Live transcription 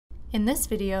In this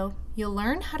video, you'll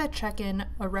learn how to check in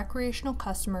a recreational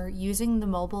customer using the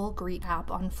mobile Greet app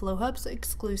on Flowhub's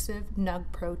exclusive Nug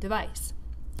Pro device.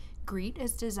 Greet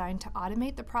is designed to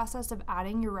automate the process of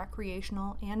adding your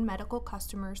recreational and medical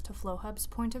customers to Flowhub's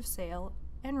point of sale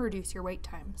and reduce your wait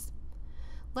times.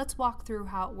 Let's walk through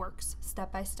how it works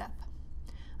step by step.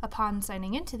 Upon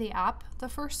signing into the app, the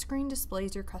first screen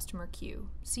displays your customer queue,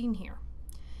 seen here.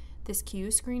 This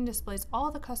queue screen displays all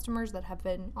the customers that have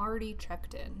been already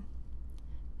checked in.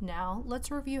 Now,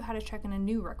 let's review how to check in a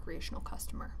new recreational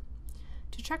customer.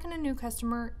 To check in a new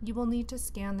customer, you will need to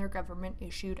scan their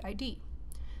government-issued ID.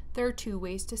 There are two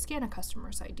ways to scan a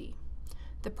customer's ID.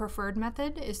 The preferred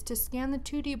method is to scan the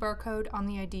 2D barcode on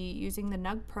the ID using the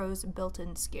Nug Pro's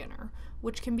built-in scanner,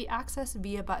 which can be accessed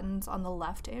via buttons on the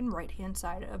left and right-hand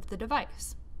side of the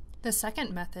device. The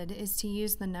second method is to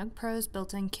use the Nug Pro's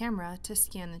built-in camera to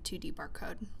scan the 2D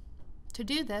barcode. To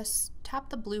do this, tap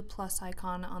the blue plus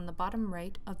icon on the bottom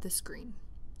right of the screen.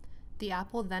 The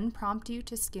app will then prompt you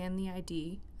to scan the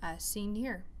ID as seen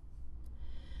here.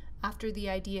 After the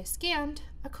ID is scanned,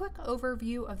 a quick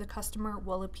overview of the customer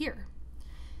will appear.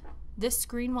 This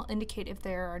screen will indicate if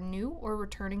they are a new or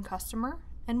returning customer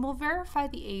and will verify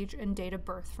the age and date of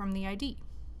birth from the ID.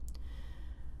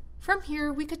 From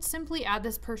here, we could simply add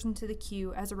this person to the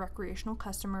queue as a recreational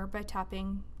customer by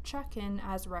tapping Check In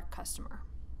as Rec Customer.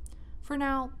 For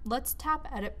now, let's tap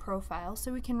Edit Profile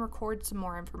so we can record some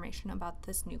more information about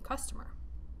this new customer.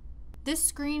 This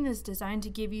screen is designed to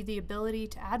give you the ability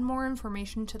to add more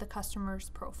information to the customer's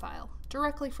profile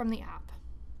directly from the app.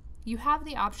 You have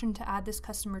the option to add this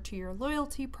customer to your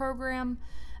loyalty program,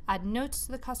 add notes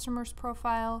to the customer's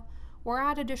profile, or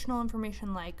add additional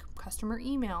information like customer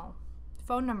email,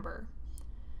 phone number,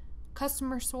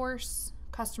 customer source,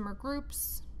 customer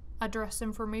groups, address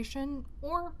information,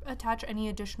 or attach any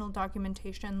additional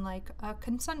documentation like a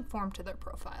consent form to their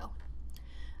profile.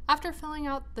 After filling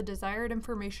out the desired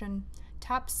information,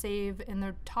 tap Save in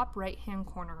the top right-hand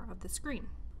corner of the screen.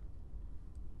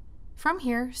 From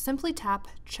here, simply tap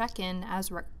Check In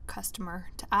as Rec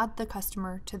Customer to add the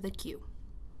customer to the queue.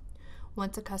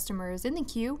 Once a customer is in the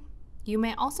queue, you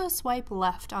may also swipe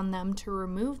left on them to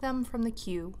remove them from the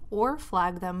queue or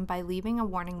flag them by leaving a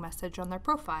warning message on their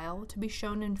profile to be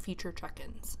shown in future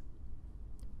check-ins.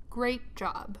 Great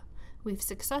job! We've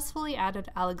successfully added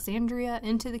Alexandria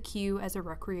into the queue as a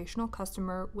recreational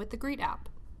customer with the Greet app.